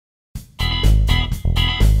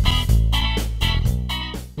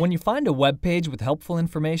When you find a web page with helpful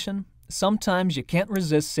information, sometimes you can't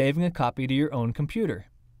resist saving a copy to your own computer.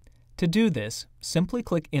 To do this, simply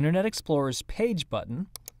click Internet Explorer's Page button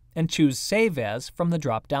and choose Save As from the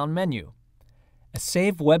drop-down menu. A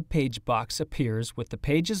Save Web Page box appears with the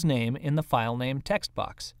page's name in the File Name text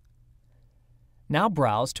box. Now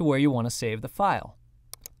browse to where you want to save the file.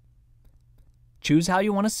 Choose how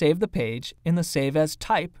you want to save the page in the Save As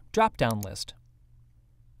Type drop-down list.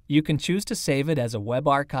 You can choose to save it as a Web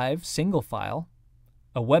Archive single file,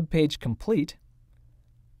 a Web Page Complete,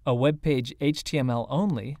 a Web Page HTML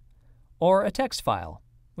only, or a text file,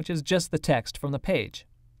 which is just the text from the page.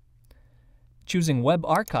 Choosing Web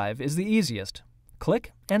Archive is the easiest.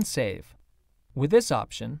 Click and save. With this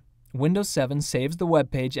option, Windows 7 saves the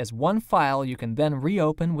web page as one file you can then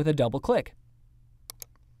reopen with a double click.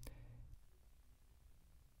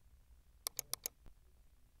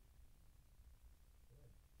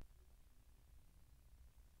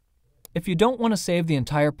 If you don't want to save the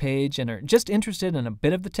entire page and are just interested in a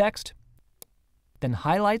bit of the text, then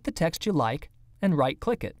highlight the text you like and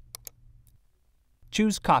right-click it.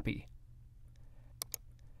 Choose Copy.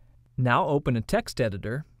 Now open a text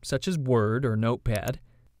editor, such as Word or Notepad,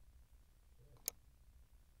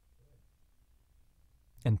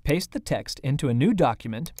 and paste the text into a new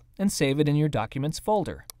document and save it in your Documents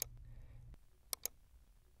folder.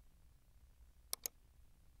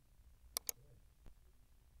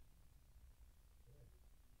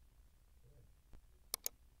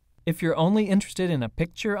 If you're only interested in a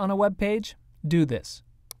picture on a web page, do this.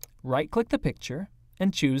 Right-click the picture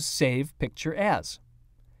and choose Save Picture As.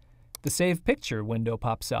 The Save Picture window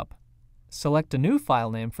pops up. Select a new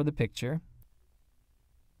file name for the picture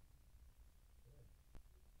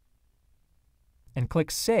and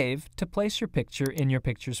click Save to place your picture in your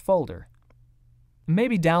Pictures folder.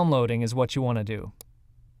 Maybe downloading is what you want to do.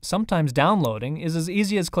 Sometimes downloading is as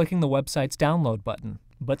easy as clicking the website's download button,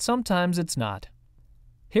 but sometimes it's not.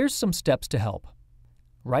 Here's some steps to help.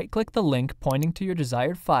 Right-click the link pointing to your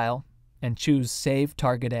desired file and choose Save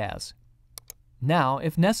Target As. Now,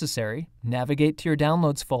 if necessary, navigate to your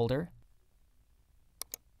Downloads folder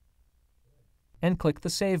and click the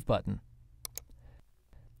Save button.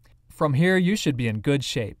 From here, you should be in good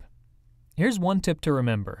shape. Here's one tip to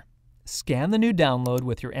remember. Scan the new download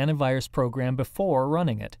with your antivirus program before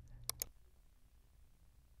running it.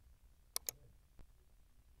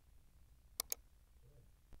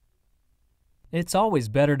 It's always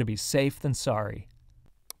better to be safe than sorry.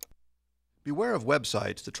 Beware of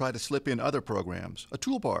websites that try to slip in other programs, a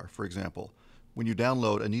toolbar, for example, when you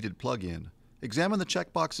download a needed plugin. Examine the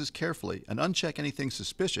checkboxes carefully and uncheck anything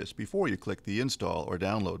suspicious before you click the Install or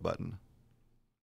Download button.